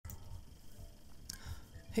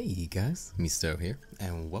Hey guys, Misto here,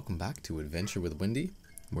 and welcome back to Adventure with Wendy,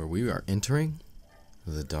 where we are entering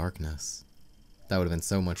the darkness. That would have been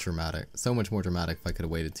so much more dramatic if I could have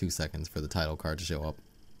waited 2 seconds for the title card to show up.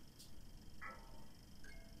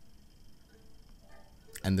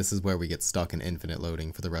 And this is where we get stuck in infinite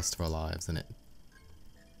loading for the rest of our lives, and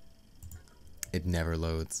it never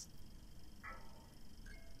loads.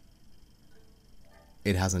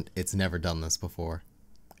 It's never done this before.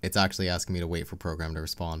 It's actually asking me to wait for program to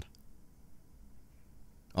respond.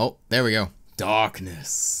 Oh, there we go.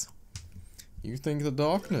 Darkness. You think the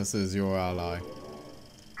darkness is your ally?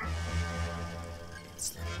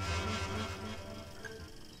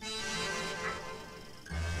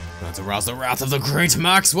 Not to rouse the wrath of the great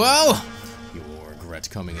Maxwell! You will regret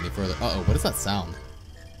coming any further. Uh-oh, what is that sound?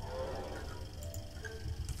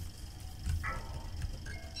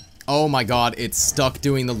 Oh my god, it's stuck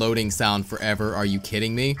doing the loading sound forever. Are you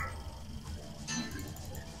kidding me?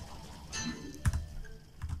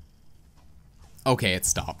 Okay, it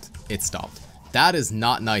stopped. It stopped. That is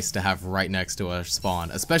not nice to have right next to a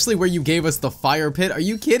spawn, especially where you gave us the fire pit. Are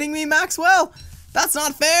you kidding me, Maxwell? That's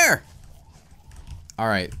not fair!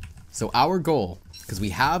 Alright, so our goal, because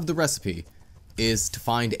we have the recipe, is to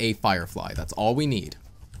find a firefly. That's all we need.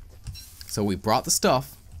 So we brought the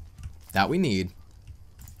stuff that we need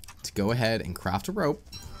to go ahead and craft a rope.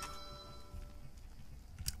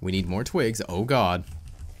 We need more twigs. Oh god.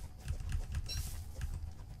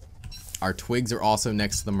 Our twigs are also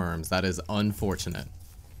next to the merms. That is unfortunate.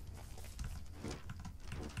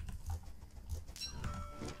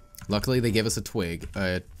 Luckily they give us a twig.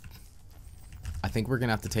 I think we're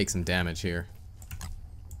gonna have to take some damage here.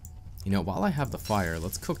 You know, while I have the fire,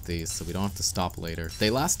 let's cook these so we don't have to stop later.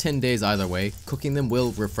 They last 10 days either way. Cooking them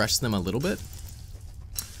will refresh them a little bit,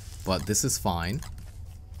 but this is fine.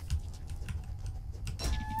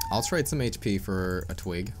 I'll trade some HP for a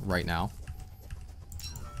twig right now.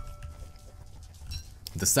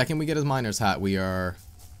 The second we get his miner's hat, we are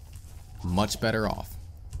much better off.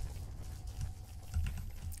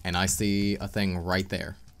 And I see a thing right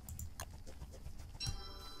there.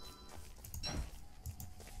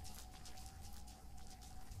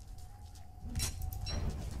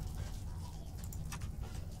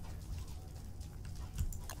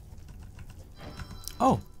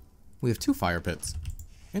 Oh, we have 2 fire pits.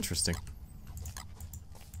 Interesting.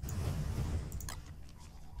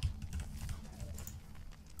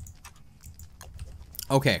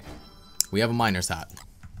 Okay, we have a miner's hat.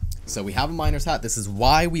 So we have a miner's hat. This is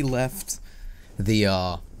why we left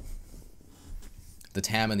the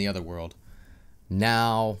Tam in the other world.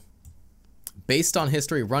 Now, based on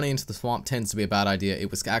history, running into the swamp tends to be a bad idea. It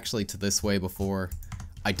was actually to this way before.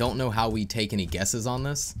 I don't know how we take any guesses on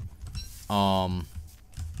this.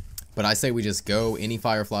 But I say we just go. Any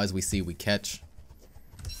fireflies we see, we catch.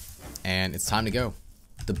 And it's time to go.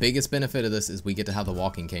 The biggest benefit of this is we get to have the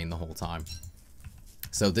walking cane the whole time.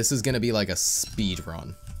 So this is going to be like a speed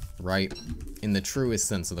run, right? In the truest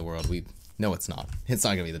sense of the world. No, it's not. It's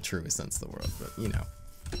not going to be the truest sense of the world, but you know.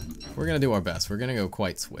 We're going to do our best. We're going to go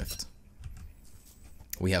quite swift.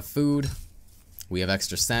 We have food. We have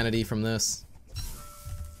extra sanity from this.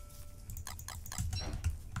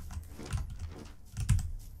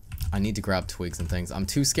 I need to grab twigs and things. I'm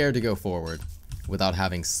too scared to go forward without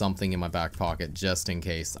having something in my back pocket just in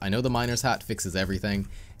case. I know the miner's hat fixes everything,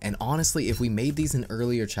 and honestly, if we made these in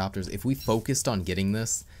earlier chapters, if we focused on getting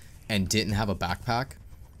this and didn't have a backpack,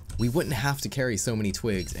 we wouldn't have to carry so many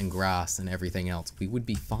twigs and grass and everything else. We would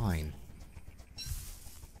be fine.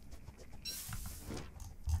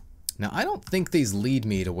 Now, I don't think these lead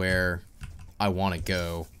me to where I want to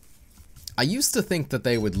go. I used to think that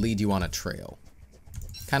they would lead you on a trail.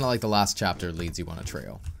 Kind of like the last chapter leads you on a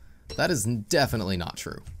trail. That is definitely not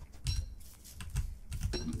true.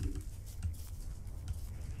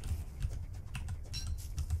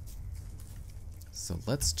 So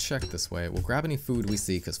let's check this way. We'll grab any food we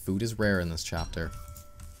see, because food is rare in this chapter.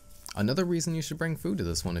 Another reason you should bring food to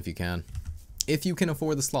this one if you can. If you can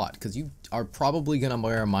afford the slot, because you are probably going to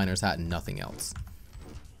wear a miner's hat and nothing else.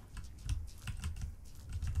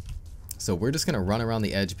 So we're just going to run around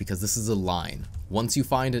the edge because this is a line. Once you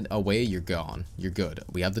find a way, you're gone. You're good.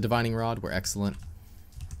 We have the divining rod. We're excellent.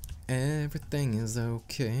 Everything is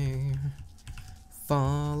okay.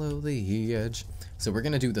 Follow the edge. So we're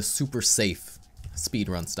going to do the super safe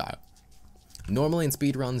speedrun style. Normally in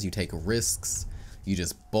speedruns, you take risks. You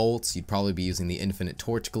just bolt. You'd probably be using the infinite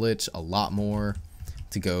torch glitch a lot more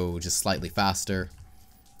to go just slightly faster.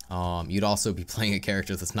 You'd also be playing a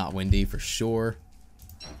character that's not Wendy for sure.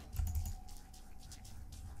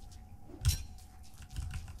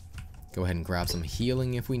 Go ahead and grab some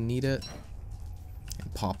healing if we need it. And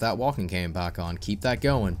Pop that walking cane back on. Keep that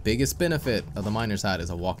going. Biggest benefit of the miner's hat is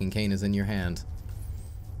a walking cane is in your hand.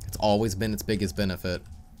 It's always been its biggest benefit.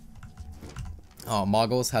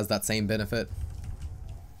 Moggles has that same benefit.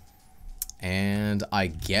 And I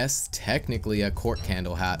guess technically a court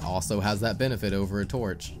candle hat also has that benefit over a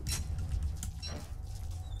torch.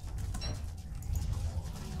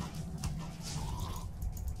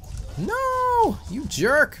 No! You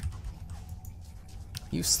jerk!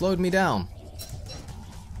 You slowed me down.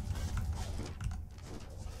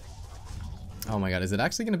 Oh my god, is it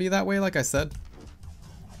actually going to be that way like I said?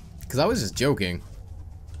 Because I was just joking.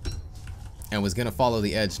 And was going to follow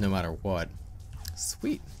the edge no matter what.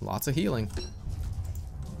 Sweet. Lots of healing.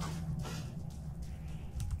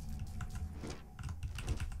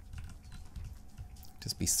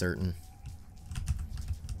 Just be certain.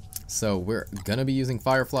 So we're going to be using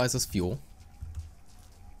fireflies as fuel.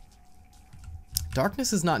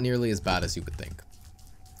 Darkness is not nearly as bad as you would think.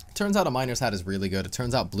 It turns out a miner's hat is really good. It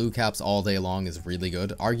turns out blue caps all day long is really good.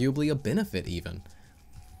 Arguably a benefit even.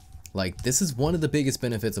 Like, this is one of the biggest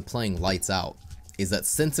benefits of playing lights out, is that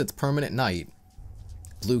since it's permanent night,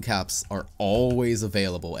 blue caps are always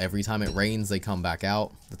available. Every time it rains, they come back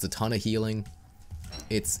out. That's a ton of healing.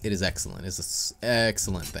 It is excellent. It's an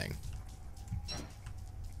excellent thing.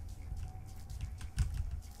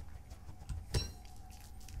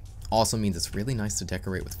 Also means it's really nice to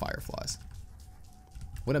decorate with fireflies.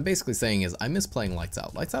 What I'm basically saying is I miss playing lights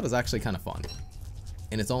out. Lights out is actually kind of fun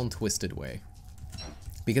in its own twisted way.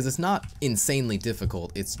 Because it's not insanely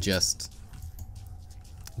difficult, it's just...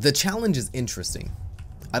 the challenge is interesting.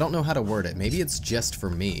 I don't know how to word it. Maybe it's just for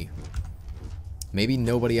me. Maybe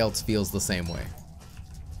nobody else feels the same way.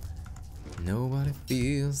 Nobody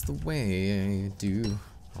feels the way I do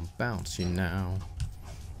about you now.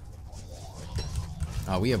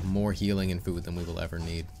 We have more healing and food than we will ever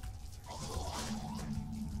need.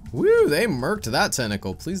 Woo, they murked that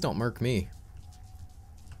tentacle. Please don't murk me.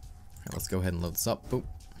 Alright, let's go ahead and load this up. Boop.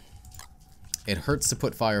 It hurts to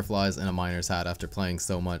put fireflies in a miner's hat after playing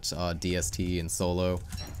so much DST and solo.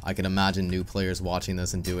 I can imagine new players watching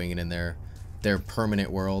this and doing it in their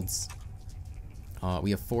permanent worlds.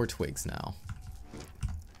 We have 4 twigs now.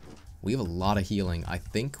 We have a lot of healing. I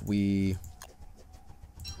think we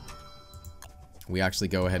actually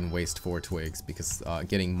go ahead and waste 4 twigs because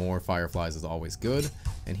getting more fireflies is always good.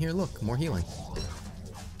 And here, look, more healing.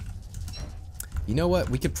 You know what?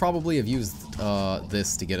 We could probably have used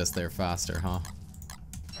this to get us there faster, huh?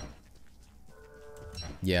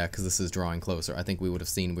 Yeah, because this is drawing closer. I think we would have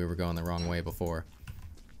seen we were going the wrong way before.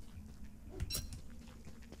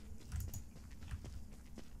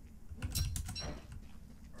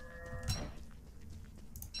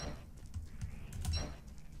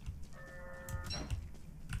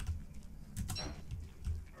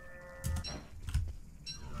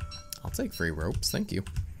 I'll take free ropes, thank you.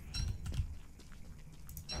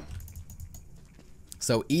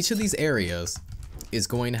 So each of these areas is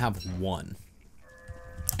going to have 1.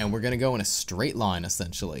 And we're going to go in a straight line,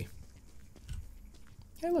 essentially.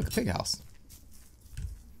 Hey, look, a pig house.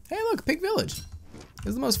 Hey, look, a pig village. This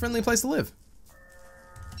is the most friendly place to live.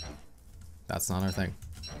 That's not our thing.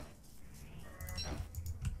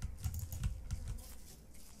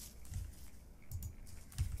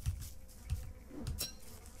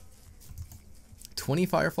 $20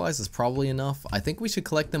 fireflies is probably enough. I think we should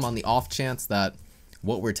collect them on the off chance that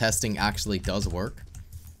what we're testing actually does work.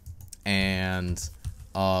 And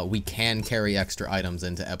we can carry extra items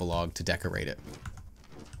into Epilogue to decorate it.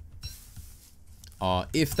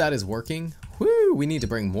 If that is working, whoo, we need to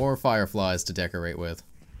bring more fireflies to decorate with.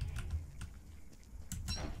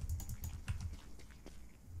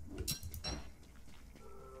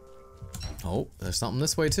 Oh, there's something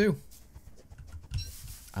this way too.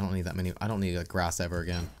 I don't need that many. I don't need a grass ever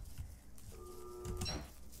again.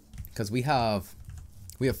 Because we have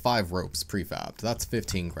 5 ropes prefabbed. That's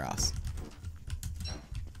 15 grass.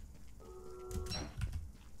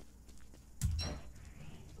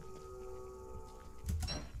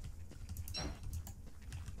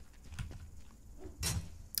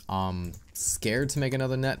 I'm scared to make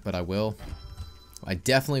another net, but I will. I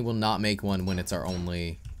definitely will not make one when it's our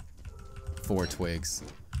only 4 twigs.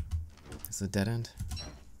 Is it a dead end?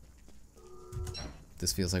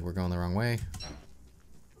 This feels like we're going the wrong way.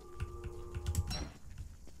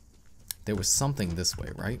 There was something this way,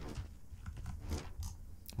 right?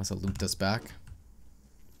 Must have looped us back.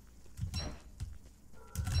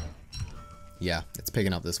 Yeah, it's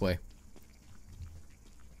picking up this way.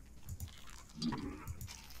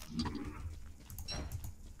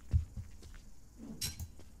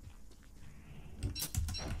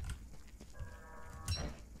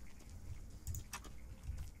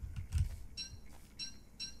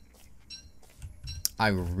 I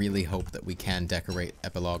really hope that we can decorate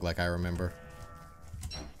Epilogue like I remember.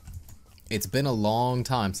 It's been a long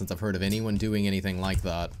time since I've heard of anyone doing anything like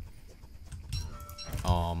that.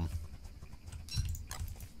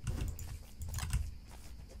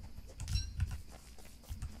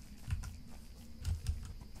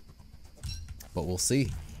 But we'll see.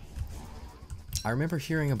 I remember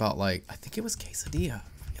hearing about, like, I think it was Quesadilla,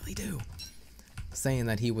 I really do, saying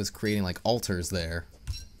that he was creating like altars there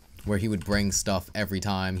where he would bring stuff every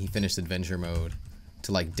time he finished adventure mode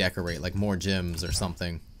to like decorate, like more gems or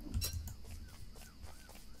something.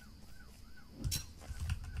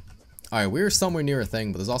 Alright, we're somewhere near a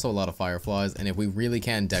thing, but there's also a lot of fireflies, and if we really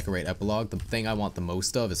can decorate Epilogue, the thing I want the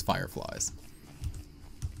most of is fireflies.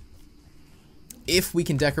 If we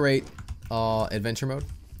can decorate adventure mode,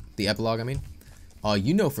 the Epilogue I mean,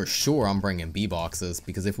 you know for sure I'm bringing bee boxes,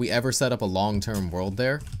 because if we ever set up a long-term world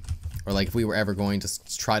there, or like if we were ever going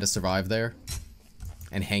to try to survive there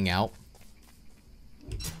and hang out,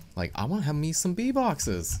 like I want to have me some bee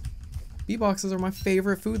boxes. Bee boxes are my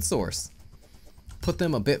favorite food source. Put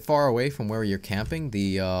them a bit far away from where you're camping.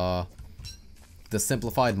 The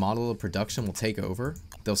simplified model of production will take over.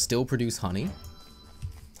 They'll still produce honey.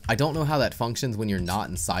 I don't know how that functions when you're not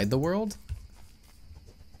inside the world,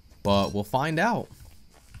 but we'll find out.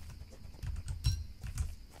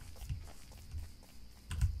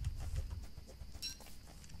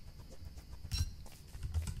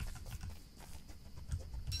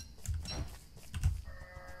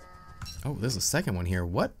 Oh, there's a second one here.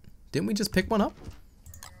 What? Didn't we just pick one up?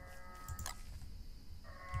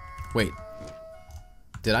 Wait.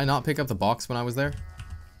 Did I not pick up the box when I was there?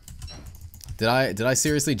 Did I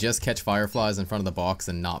seriously just catch fireflies in front of the box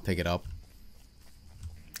and not pick it up?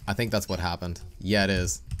 I think that's what happened. Yeah, it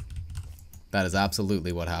is. That is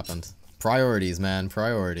absolutely what happened. Priorities, man.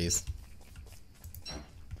 Priorities.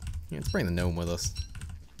 Yeah, let's bring the gnome with us.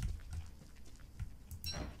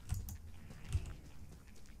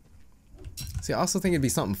 See, I also think it'd be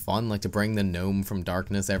something fun, like to bring the gnome from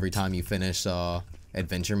darkness every time you finish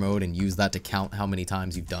adventure mode and use that to count how many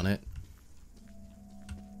times you've done it.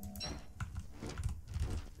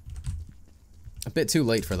 A bit too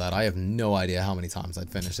late for that. I have no idea how many times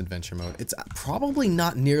I'd finished adventure mode. It's probably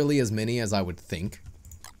not nearly as many as I would think,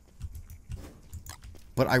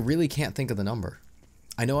 but I really can't think of the number.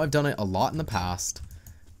 I know I've done it a lot in the past.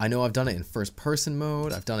 I know I've done it in first person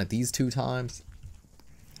mode. I've done it these 2 times.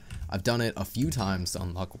 I've done it a few times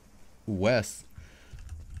on Luck West.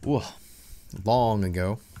 Ooh, long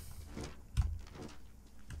ago.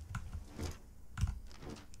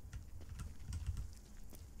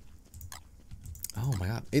 Oh my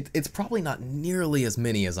god. It's probably not nearly as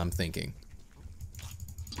many as I'm thinking.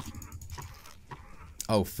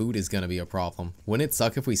 Oh, food is gonna be a problem. Wouldn't it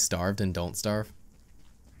suck if we starved and don't starve?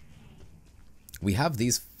 We have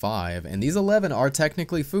these 5, and these 11 are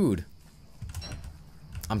technically food.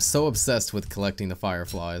 I'm so obsessed with collecting the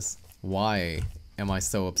fireflies. Why am I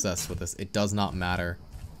so obsessed with this? It does not matter.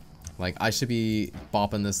 Like, I should be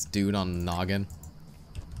bopping this dude on the noggin.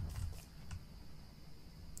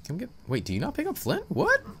 Come get... Wait, do you not pick up Flint?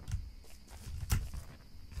 What?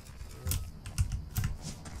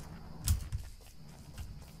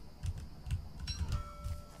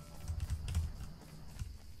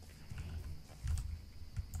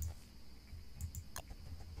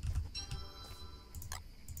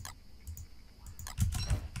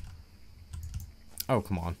 Oh,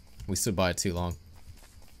 come on. We stood by it too long.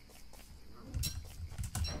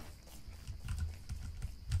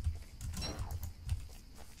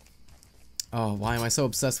 Oh, why am I so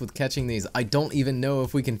obsessed with catching these? I don't even know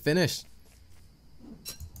if we can finish.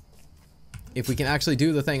 If we can actually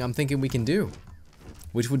do the thing I'm thinking we can do.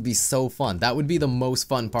 Which would be so fun. That would be the most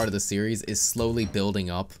fun part of the series, is slowly building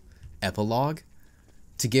up Epilogue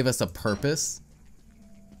to give us a purpose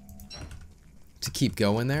to keep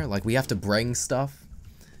going there. Like, we have to bring stuff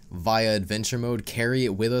via adventure mode, carry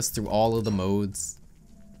it with us through all of the modes,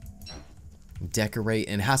 decorate,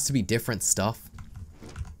 and it has to be different stuff.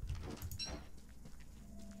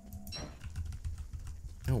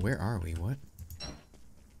 Oh, where are we? What?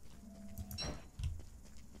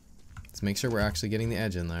 Let's make sure we're actually getting the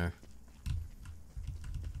edge in there.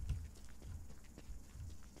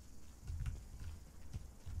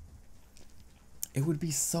 It would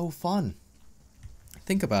be so fun.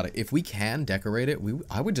 Think about it. If we can decorate it,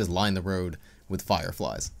 I would just line the road with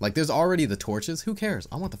fireflies. Like, there's already the torches. Who cares?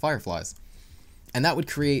 I want the fireflies. And that would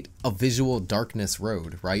create a visual darkness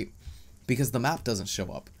road, right? Because the map doesn't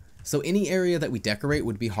show up. So any area that we decorate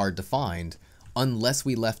would be hard to find unless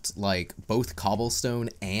we left, like, both cobblestone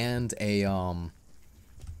and a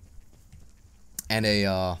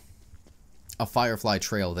a firefly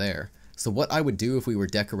trail there. So what I would do if we were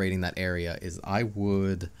decorating that area is I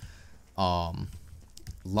would do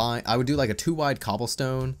like a 2 wide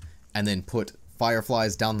cobblestone and then put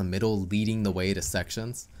fireflies down the middle leading the way to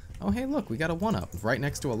sections. Oh hey look, we got a 1-up right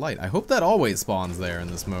next to a light. I hope that always spawns there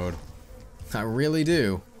in this mode. I really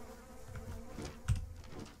do.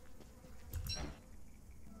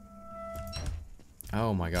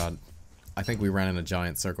 Oh my god. I think we ran in a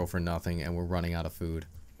giant circle for nothing and we're running out of food.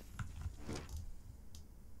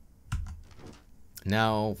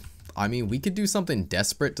 Now, I mean, we could do something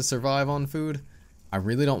desperate to survive on food. I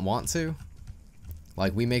really don't want to.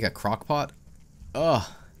 Like, we make a crock pot. Ugh.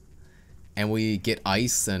 And we get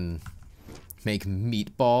ice and make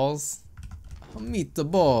meatballs.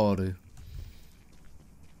 Meatball.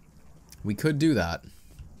 We could do that.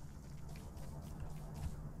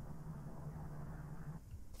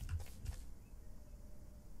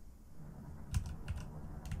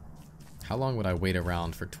 How long would I wait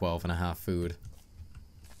around for 12.5 food?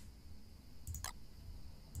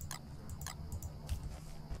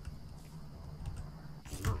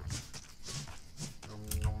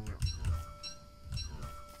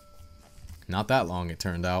 Not that long, it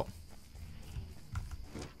turned out.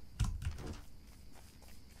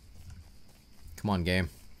 Come on, game.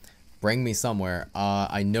 Bring me somewhere.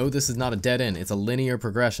 I know this is not a dead end. It's a linear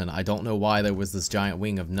progression. I don't know why there was this giant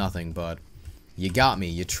wing of nothing, but you got me.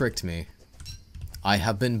 You tricked me. I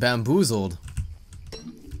have been bamboozled.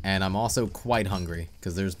 And I'm also quite hungry,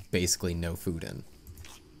 because there's basically no food in.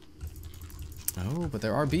 Oh, but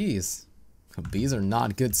there are bees. Bees are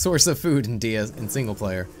not a good source of food in single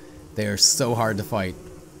player. They are so hard to fight.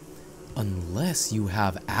 Unless you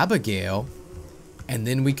have Abigail, and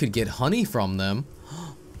then we could get honey from them.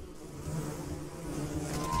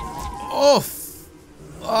 Oof!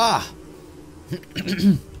 Ah!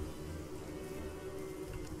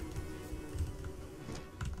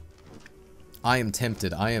 I am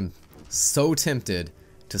tempted. I am so tempted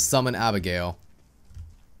to summon Abigail.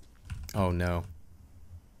 Oh no.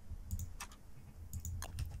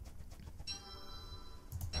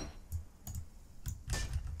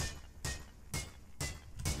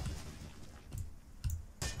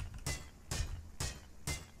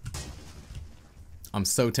 I'm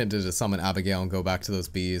so tempted to summon Abigail and go back to those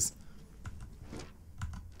bees.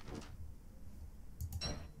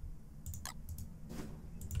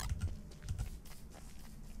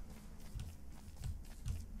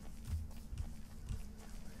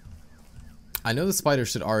 I know the spiders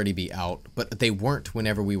should already be out, but they weren't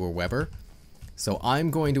whenever we were Weber. So I'm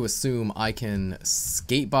going to assume I can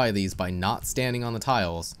skate by these by not standing on the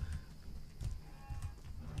tiles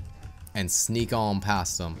and sneak on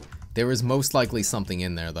past them. There is most likely something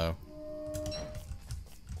in there, though.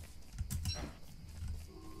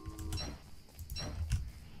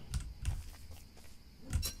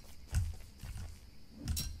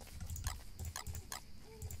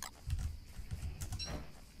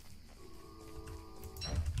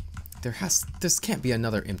 This can't be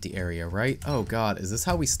another empty area, right? Oh god, is this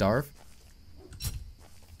how we starve?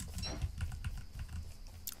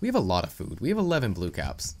 We have a lot of food. We have 11 blue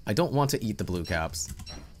caps. I don't want to eat the blue caps.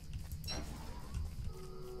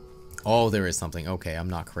 Oh, there is something. Okay, I'm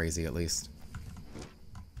not crazy at least.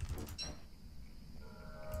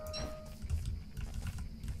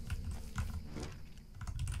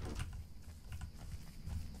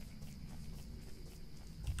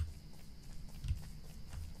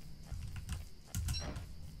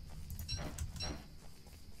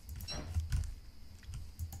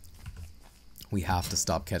 We have to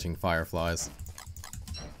stop catching fireflies.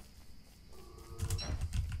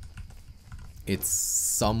 It's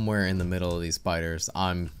somewhere in the middle of these spiders.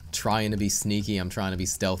 I'm trying to be sneaky, I'm trying to be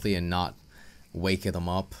stealthy and not wake them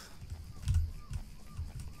up.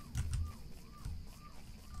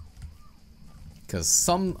 Because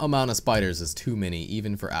some amount of spiders is too many,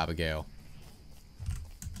 even for Abigail.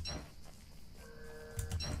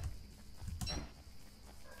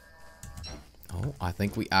 Oh, I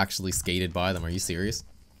think we actually skated by them. Are you serious?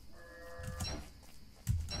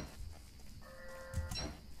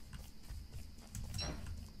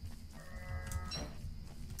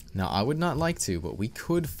 Now, I would not like to, but we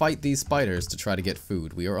could fight these spiders to try to get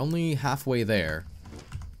food. We are only halfway there.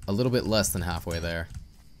 A little bit less than halfway there.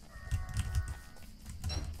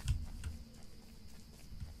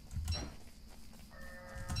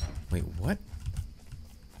 Wait, what?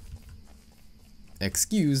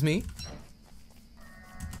 Excuse me?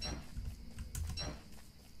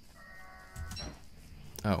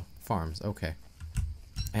 Oh, farms, okay.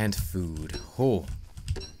 And food. Oh.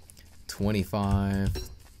 25...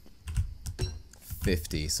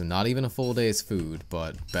 150, so not even a full day's food,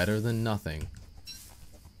 but better than nothing.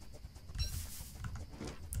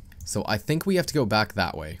 So I think we have to go back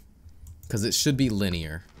that way, because it should be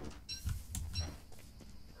linear.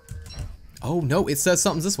 Oh no, it says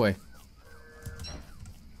something's this way.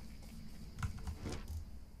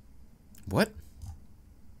 What?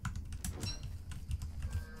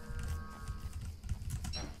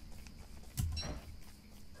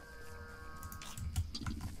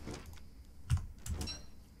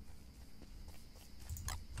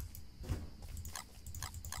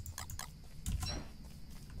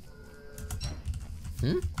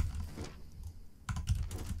 Hmm?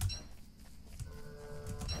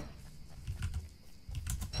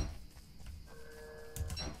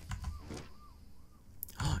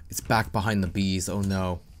 It's back behind the bees. Oh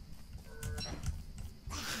no.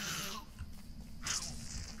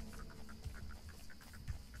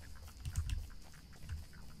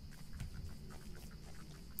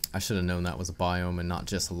 I should have known that was a biome and not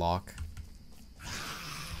just a lock.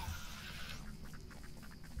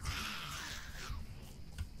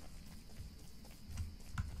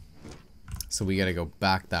 So we gotta go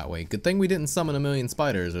back that way. Good thing we didn't summon a million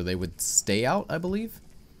spiders, or they would stay out, I believe?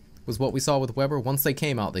 Was what we saw with Weber. Once they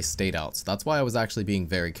came out, they stayed out. So that's why I was actually being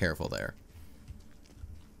very careful there.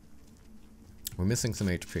 We're missing some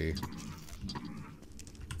HP.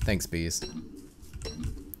 Thanks, bees.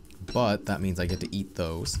 But that means I get to eat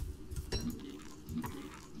those.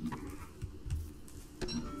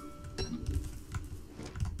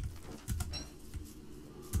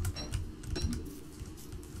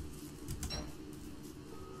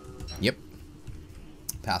 Yep.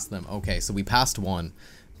 Passed them. Okay, so we passed one.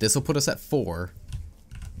 This will put us at 4.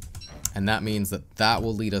 And that means that that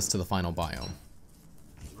will lead us to the final biome.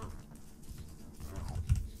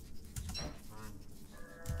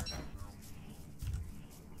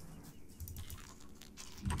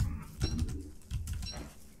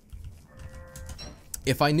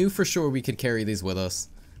 If I knew for sure we could carry these with us,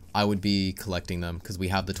 I would be collecting them because we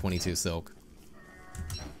have the 22 silk.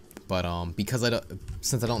 But because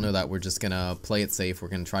since I don't know that, we're just gonna play it safe. We're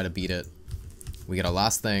gonna try to beat it. We get our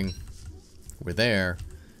last thing. We're there.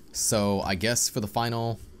 So I guess for the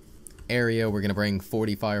final area, we're gonna bring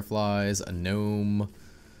 40 fireflies, a gnome,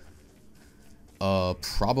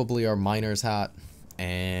 probably our miner's hat,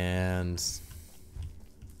 and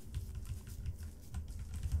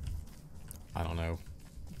I don't know,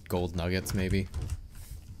 gold nuggets maybe.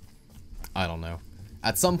 I don't know.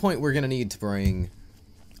 At some point, we're gonna need to bring,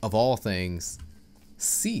 of all things,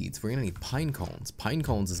 seeds. We're gonna need pine cones. Pine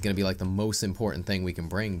cones is gonna be like the most important thing we can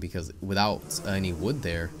bring, because without any wood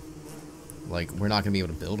there, like, we're not gonna be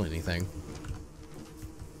able to build anything.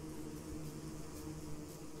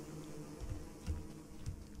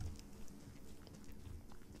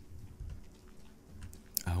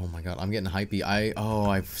 Oh my god, I'm getting hypey.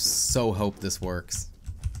 I so hope this works.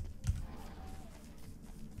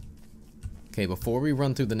 Okay, before we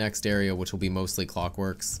run through the next area, which will be mostly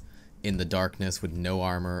clockworks, in the darkness with no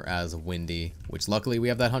armor as Wendy, which luckily we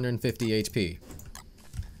have that 150 HP.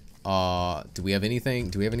 Do we have anything?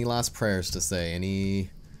 Do we have any last prayers to say? Any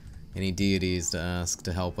deities to ask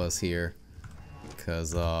to help us here?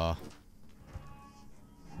 Cause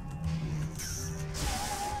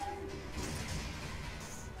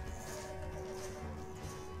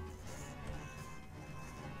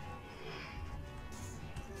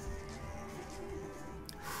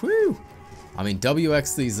whew. I mean, WX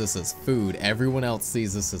sees this as food. Everyone else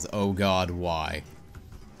sees this as, oh god, why?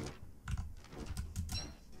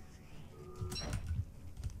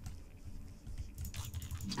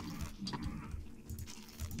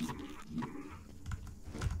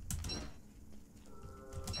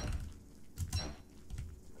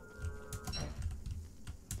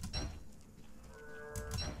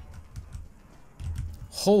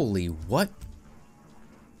 Holy what?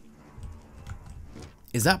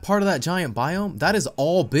 Is that part of that giant biome? That is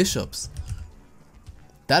all bishops.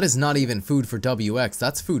 That is not even food for WX.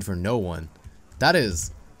 That's food for no one. That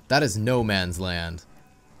is no man's land.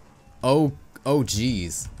 Oh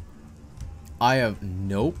geez. I have,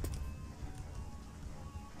 nope.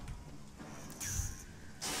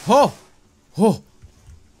 Oh! Oh!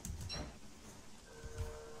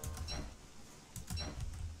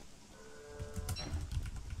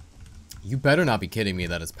 You better not be kidding me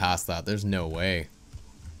that it's past that. There's no way.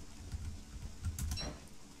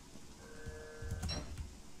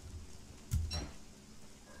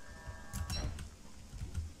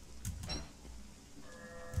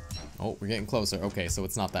 Oh, we're getting closer. Okay, so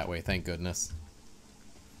it's not that way. Thank goodness.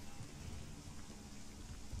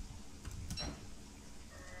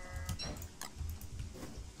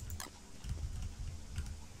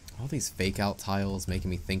 All these fake out tiles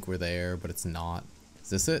making me think we're there, but it's not.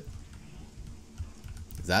 Is this it?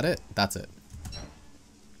 Is that it? That's it.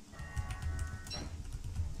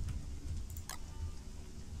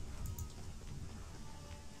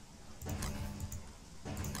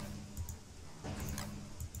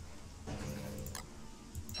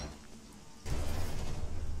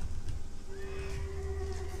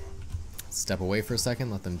 Step away for a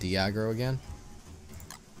second, let them de-aggro again.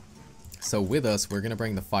 So with us, we're gonna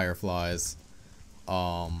bring the fireflies.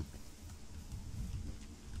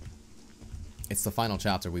 It's the final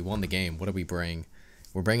chapter. We won the game. What do we bring?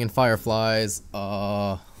 We're bringing fireflies.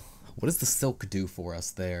 What does the silk do for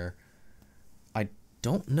us there? I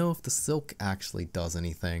don't know if the silk actually does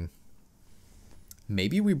anything.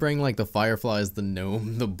 Maybe we bring like the fireflies, the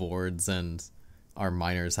gnome, the boards, and our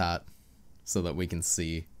miner's hat so that we can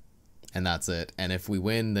see. And that's it. And if we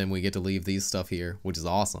win, then we get to leave these stuff here, which is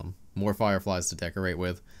awesome. More fireflies to decorate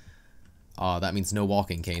with. That means no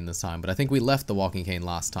walking cane this time. But I think we left the walking cane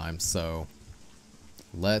last time, so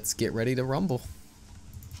let's get ready to rumble.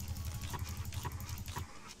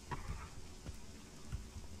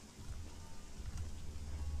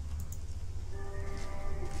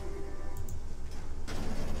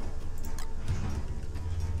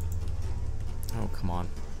 Oh, come on.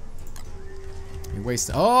 You're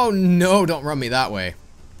wasting. Oh no, don't run me that way.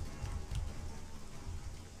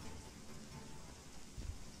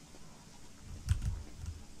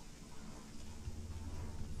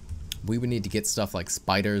 We would need to get stuff like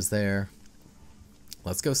spiders there.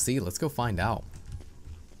 Let's go see. Let's go find out.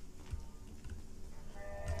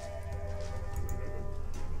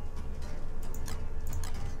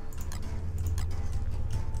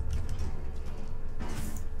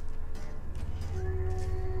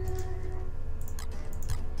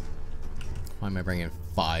 Why am I bringing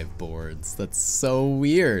 5 boards? That's so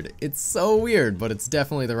weird. It's so weird, but it's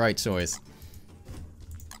definitely the right choice.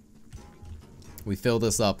 We fill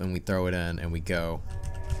this up and we throw it in and we go.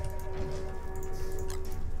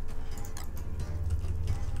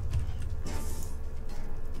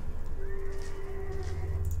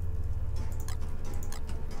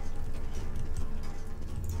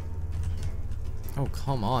 Oh,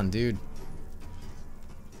 come on, dude.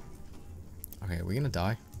 Okay, are we gonna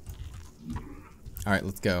die? Alright,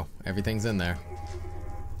 let's go. Everything's in there.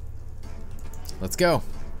 Let's go.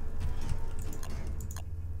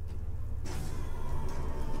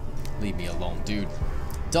 Leave me alone, dude.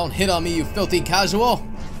 Don't hit on me, you filthy casual!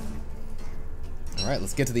 Alright,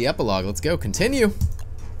 let's get to the epilogue. Let's go. Continue!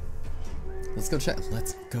 Let's go check.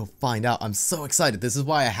 Let's go find out. I'm so excited. This is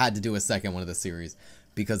why I had to do a second one of the series.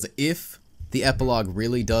 Because if the epilogue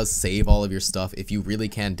really does save all of your stuff, if you really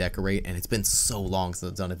can decorate, and it's been so long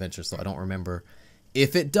since I've done Adventure, so I don't remember.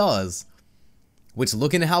 If it does, which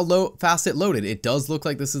looking at how fast it loaded, it does look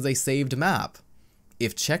like this is a saved map.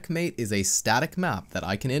 If Checkmate is a static map that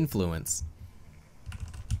I can influence,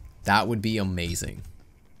 that would be amazing.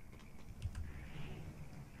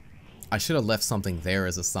 I should have left something there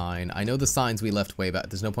as a sign. I know the signs we left way back.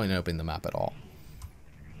 There's no point in opening the map at all.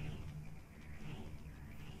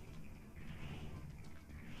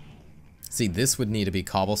 See, this would need to be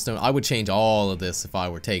cobblestone. I would change all of this if I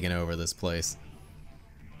were taking over this place.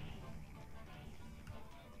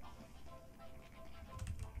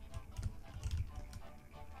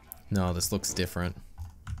 No, this looks different.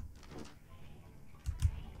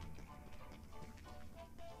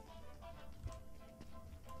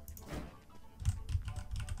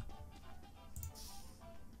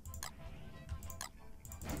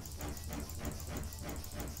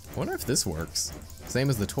 I wonder if this works. Same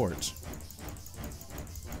as the torch.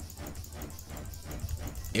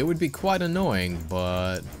 It would be quite annoying,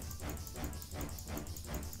 but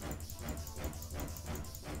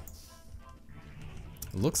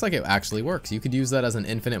looks like it actually works. You could use that as an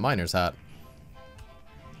infinite miner's hat.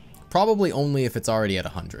 Probably only if it's already at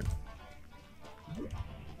 100.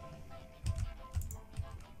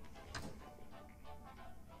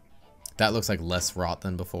 That looks like less rot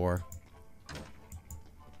than before.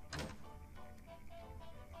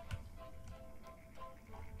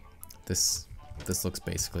 This looks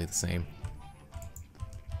basically the same.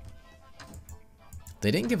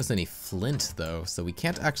 They didn't give us any flint though, so we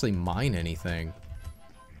can't actually mine anything.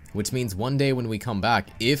 Which means one day when we come back,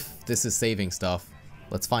 if this is saving stuff,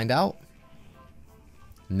 let's find out.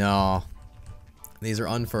 No. These are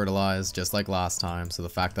unfertilized, just like last time, so the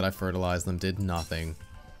fact that I fertilized them did nothing.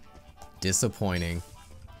 Disappointing.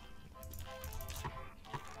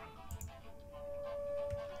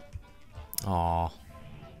 Aw.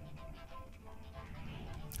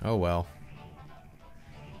 Oh well.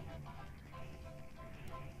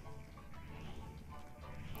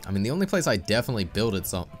 I mean, the only place I definitely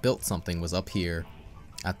built something was up here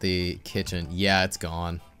at the kitchen. Yeah, it's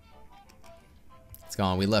gone. It's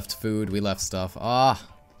gone. We left food. We left stuff. Ah.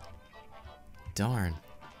 Darn.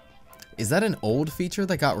 Is that an old feature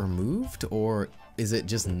that got removed? Or is it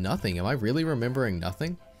just nothing? Am I really remembering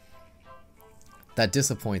nothing? That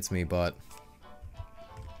disappoints me, but...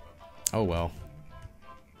 oh well.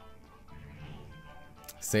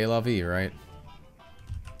 C'est la vie, right?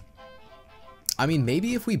 I mean,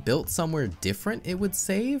 maybe if we built somewhere different, it would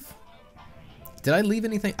save? Did I leave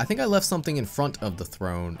anything? I think I left something in front of the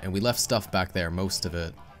throne, and we left stuff back there, most of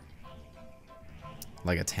it.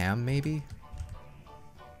 Like a tam, maybe?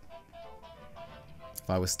 If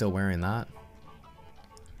I was still wearing that?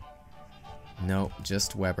 Nope,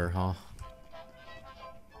 just Weber, huh?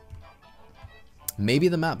 Maybe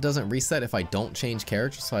the map doesn't reset if I don't change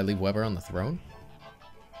characters, so I leave Weber on the throne?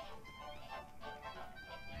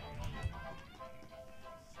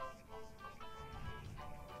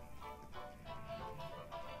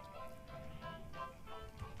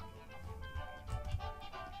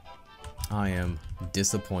 I am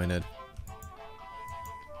disappointed.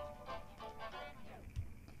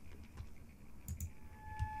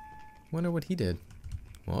 Wonder what he did.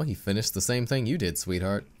 Well, he finished the same thing you did,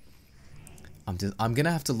 sweetheart. I'm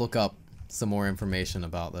gonna have to look up some more information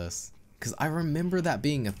about this, because I remember that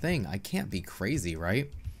being a thing. I can't be crazy, right?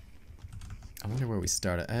 I wonder where we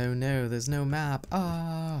started. Oh no, there's no map.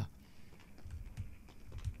 Ah.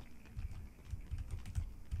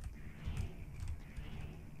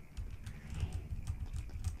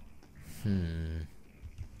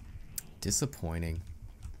 Disappointing.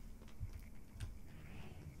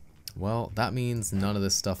 Well, that means none of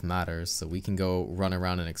this stuff matters, so we can go run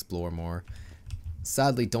around and explore more.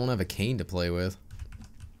 Sadly, don't have a cane to play with,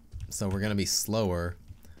 so we're gonna be slower.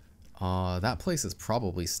 That place is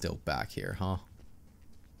probably still back here, huh?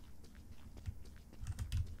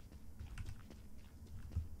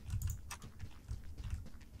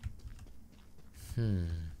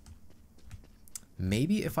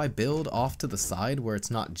 Maybe if I build off to the side where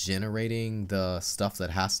it's not generating the stuff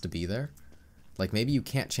that has to be there. Like, maybe you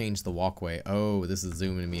can't change the walkway. Oh, this is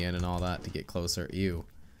zooming me in and all that to get closer. Ew.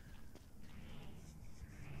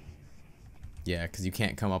 Yeah, because you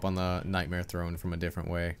can't come up on the Nightmare Throne from a different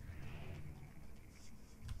way.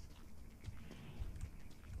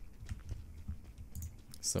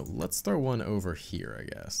 So let's throw one over here, I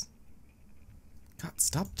guess. God,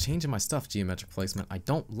 stop changing my stuff, geometric placement. I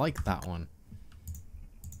don't like that one.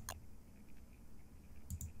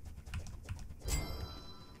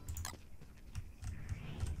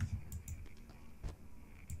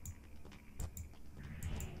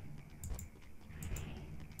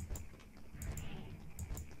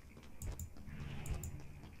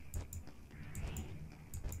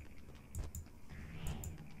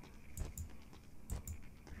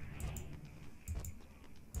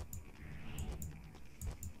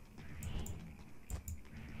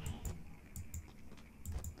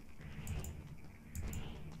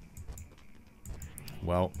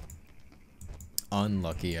 Well,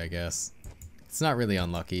 unlucky, I guess. It's not really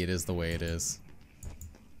unlucky, it is the way it is.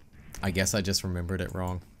 I guess I just remembered it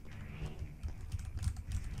wrong.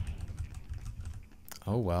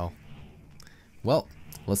 Oh well. Well,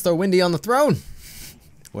 let's throw Wendy on the throne!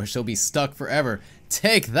 Where she'll be stuck forever.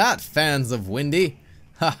 Take that, fans of Wendy!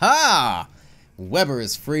 Ha-ha! Weber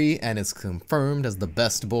is free and is confirmed as the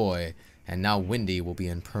best boy. And now Wendy will be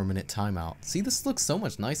in permanent timeout. See, this looks so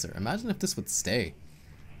much nicer. Imagine if this would stay.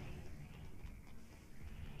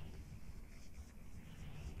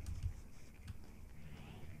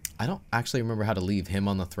 I don't actually remember how to leave him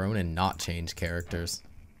on the throne and not change characters.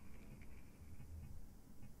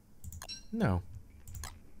 No.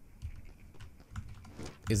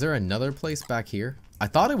 Is there another place back here? I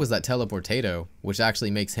thought it was that teleportado, which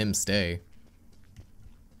actually makes him stay.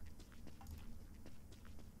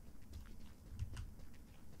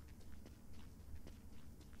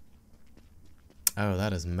 Oh,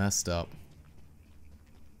 that is messed up.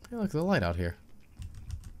 Hey, look, the light out here.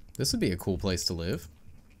 This would be a cool place to live.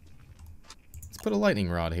 Let's put a lightning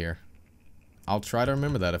rod here. I'll try to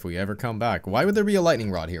remember that if we ever come back. Why would there be a lightning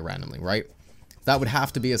rod here randomly, right? That would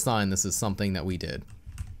have to be a sign this is something that we did.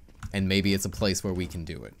 And maybe it's a place where we can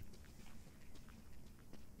do it.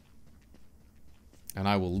 And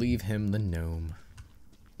I will leave him the gnome.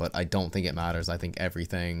 But I don't think it matters. I think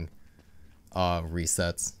everything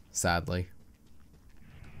resets, sadly.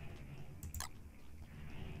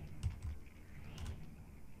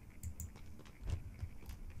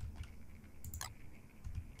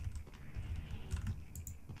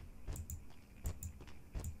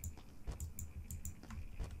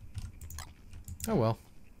 Oh well.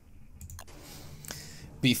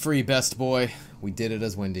 Be free, best boy. We did it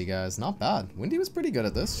as Wendy, guys. Not bad. Wendy was pretty good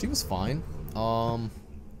at this. She was fine.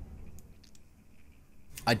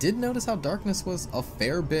 I did notice how darkness was a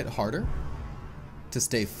fair bit harder to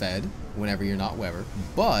stay fed whenever you're not Weber,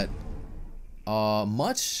 but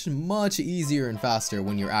much easier and faster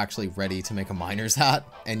when you're actually ready to make a miner's hat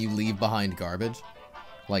and you leave behind garbage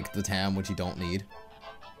like the TAM, which you don't need.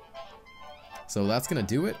 So that's gonna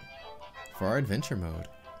do it for our adventure mode.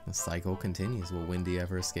 The cycle continues. Will Wendy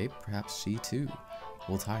ever escape? Perhaps she too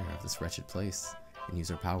will tire of this wretched place and use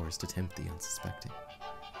her powers to tempt the unsuspecting.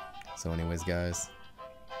 So anyways, guys,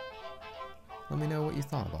 let me know what you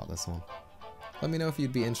thought about this one. Let me know if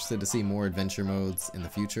you'd be interested to see more adventure modes in the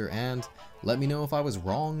future, and let me know if I was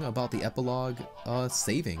wrong about the epilogue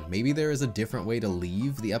saving. Maybe there is a different way to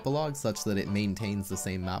leave the epilogue such that it maintains the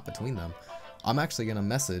same map between them. I'm actually going to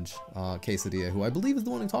message Quesadilla, who I believe is the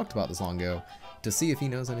one who talked about this long ago, to see if he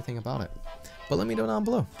knows anything about it. But let me know down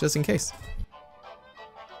below, just in case.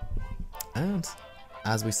 And,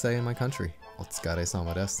 as we say in my country, Otskare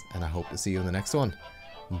sama desu, and I hope to see you in the next one.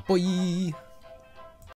 Bye!